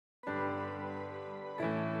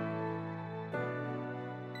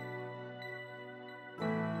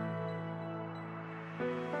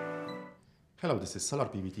Hello, this is Solar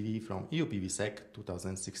PV TV from EU PVSEC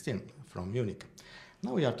 2016 from Munich.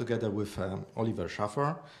 Now we are together with Oliver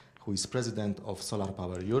Schaefer, who is president of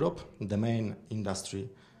SolarPower Europe, the main industry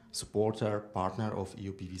supporter, partner of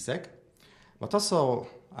EU PVSEC, but also,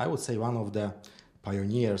 I would say, one of the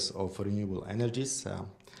pioneers of renewable energies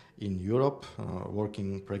in Europe,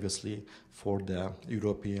 working previously for the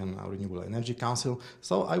European Renewable Energy Council.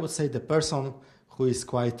 So I would say the person who is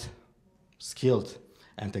quite skilled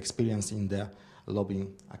and experienced in the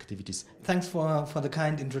lobbying activities. Thanks for the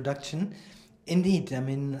kind introduction. Indeed, I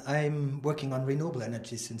mean, I'm working on renewable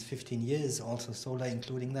energy since 15 years, also solar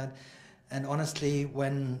including that. And honestly,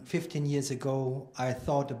 when 15 years ago I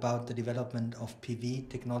thought about the development of PV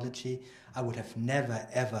technology, I would have never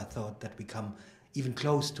ever thought that we come even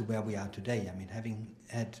close to where we are today. I mean, having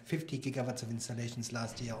had 50 gigawatts of installations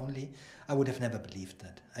last year only, I would have never believed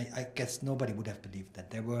that. I guess nobody would have believed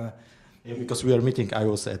that. There were because we are meeting, I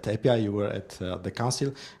was at EPIA, you were at the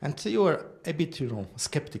council, and you were a bit,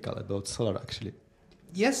 skeptical about solar actually.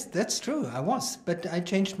 Yes, that's true, I was, but I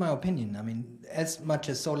changed my opinion. I mean, as much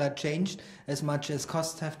as solar changed, as much as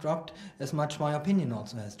costs have dropped, as much my opinion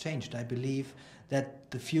also has changed. I believe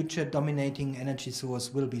that the future dominating energy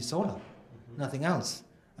source will be solar, nothing else.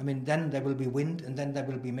 I mean, then there will be wind, and then there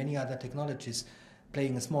will be many other technologies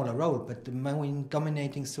playing a smaller role, but the main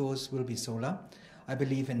dominating source will be solar. I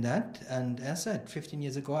believe in that, and as I said, 15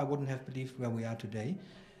 years ago I wouldn't have believed where we are today.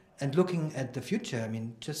 And looking at the future, I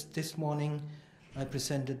mean, just this morning I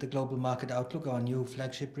presented the Global Market Outlook, our new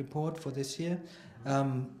flagship report for this year,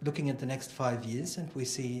 looking at the next 5 years, and we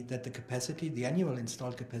see that the capacity, the annual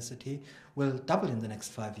installed capacity, will double in the next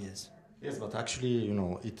 5 years. Yes, but actually,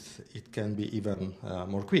 it can be even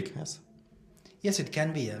more quick, yes? Yes, it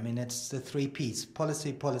can be. I mean, it's the 3 Ps,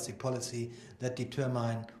 policy, policy, policy, that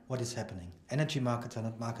determine what is happening. Energy markets are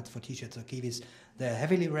not markets for T-shirts or kiwis. They're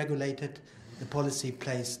heavily regulated. The policy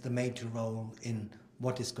plays the major role in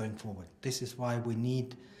what is going forward. This is why we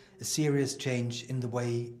need a serious change in the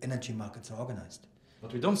way energy markets are organized.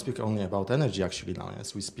 But we don't speak only about energy actually now,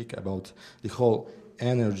 yes? We speak about the whole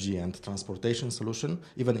energy and transportation solution,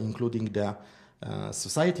 even including the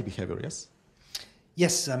society behavior, yes?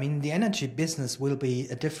 Yes, I mean, the energy business will be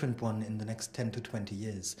a different one in the next 10 to 20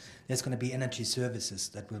 years. There's going to be energy services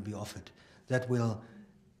that will be offered, that will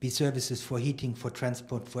be services for heating, for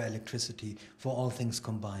transport, for electricity, for all things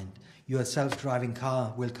combined. Your self-driving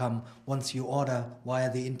car will come once you order via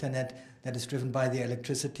the internet that is driven by the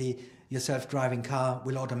electricity. Your self-driving car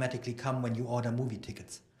will automatically come when you order movie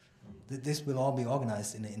tickets. This will all be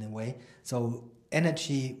organized in a way. So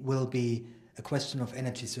energy will be a question of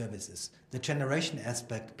energy services. The generation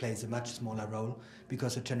aspect plays a much smaller role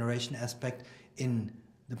because the generation aspect in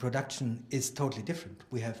the production is totally different.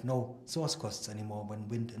 We have no source costs anymore when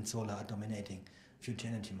wind and solar are dominating future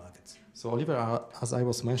energy markets. So Oliver, as I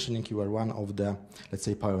was mentioning, you are one of the, let's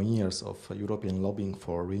say, pioneers of European lobbying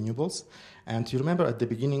for renewables. And you remember at the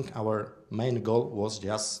beginning our main goal was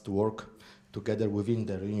just to work together within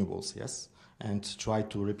the renewables, yes? And try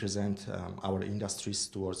to represent our industries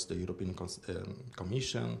towards the European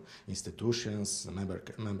Commission, institutions,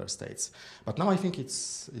 member states. But now I think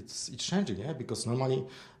it's changing, yeah? Because normally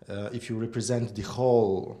if you represent the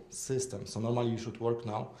whole system, so normally you should work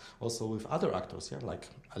now also with other actors, yeah? Like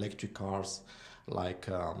electric cars, like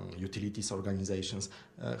utilities organizations.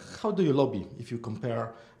 How do you lobby if you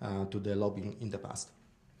compare to the lobbying in the past?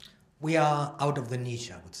 We are out of the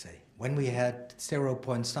niche, I would say. When we had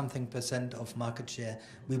 0.something% of market share,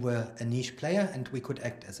 we were a niche player and we could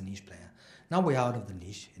act as a niche player. Now we are out of the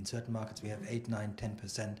niche. In certain markets we have 8, 9,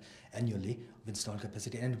 10% annually of installed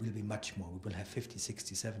capacity, and it will be much more. We will have 50,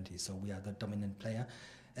 60, 70, so we are the dominant player.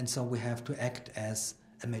 And so we have to act as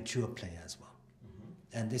a mature player as well.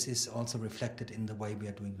 Mm-hmm. And this is also reflected in the way we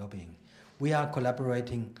are doing lobbying. We are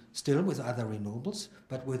collaborating still with other renewables,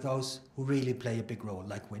 but with those who really play a big role,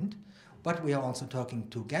 like wind. But we are also talking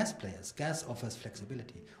to gas players. Gas offers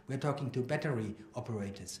flexibility. We are talking to battery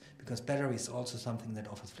operators, because battery is also something that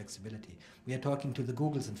offers flexibility. We are talking to the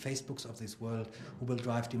Googles and Facebooks of this world who will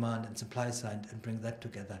drive demand and supply side and bring that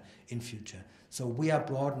together in future. So we are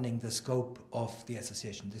broadening the scope of the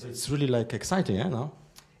association. It's really like exciting, yeah, no?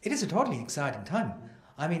 It is a totally exciting time.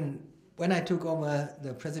 I mean, when I took over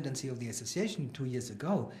the presidency of the association 2 years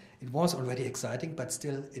ago, it was already exciting, but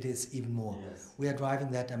still it is even more. Yes. We are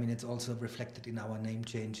driving that. I mean, it's also reflected in our name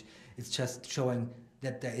change. It's just showing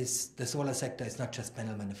that the solar sector is not just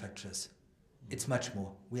panel manufacturers. It's much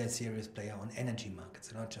more. We are a serious player on energy markets,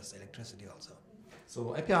 and not just electricity also.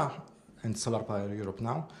 So EPIA and SolarPower Europe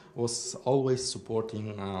now was always supporting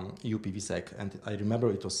EU PVSEC, and I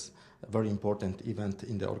remember it was a very important event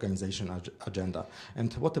in the organization agenda.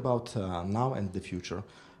 And what about now and the future?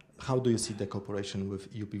 How do you see the cooperation with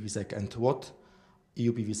EU PVSEC, and what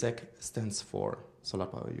EU PVSEC stands for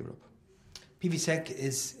SolarPower Europe? PVSEC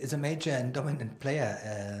is a major and dominant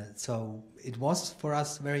player, so it was for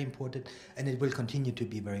us very important, and it will continue to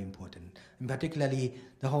be very important. And particularly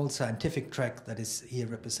the whole scientific track that is here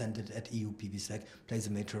represented at EU PVSEC plays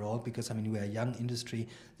a major role, because I mean, we are a young industry,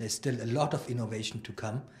 there's still a lot of innovation to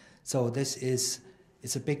come. So this is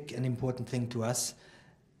a big and important thing to us.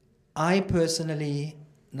 I personally,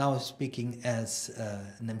 now speaking as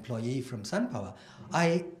an employee from SunPower,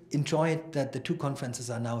 I enjoyed that the two conferences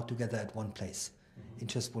are now together at one place in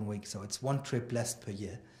just 1 week. So it's one trip less per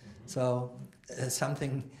year. So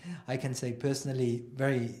something I can say personally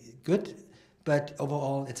very good, but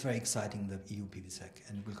overall it's very exciting, the EU PVSEC,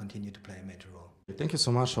 and it will continue to play a major role. Thank you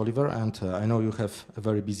so much, Oliver, and I know you have a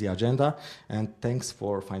very busy agenda, and thanks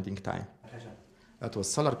for finding time. Pleasure. That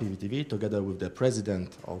was Solar PV TV together with the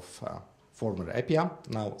president of former EPIA,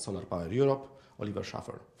 now SolarPower Europe, Oliver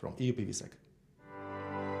Schaefer from EU PVSEC.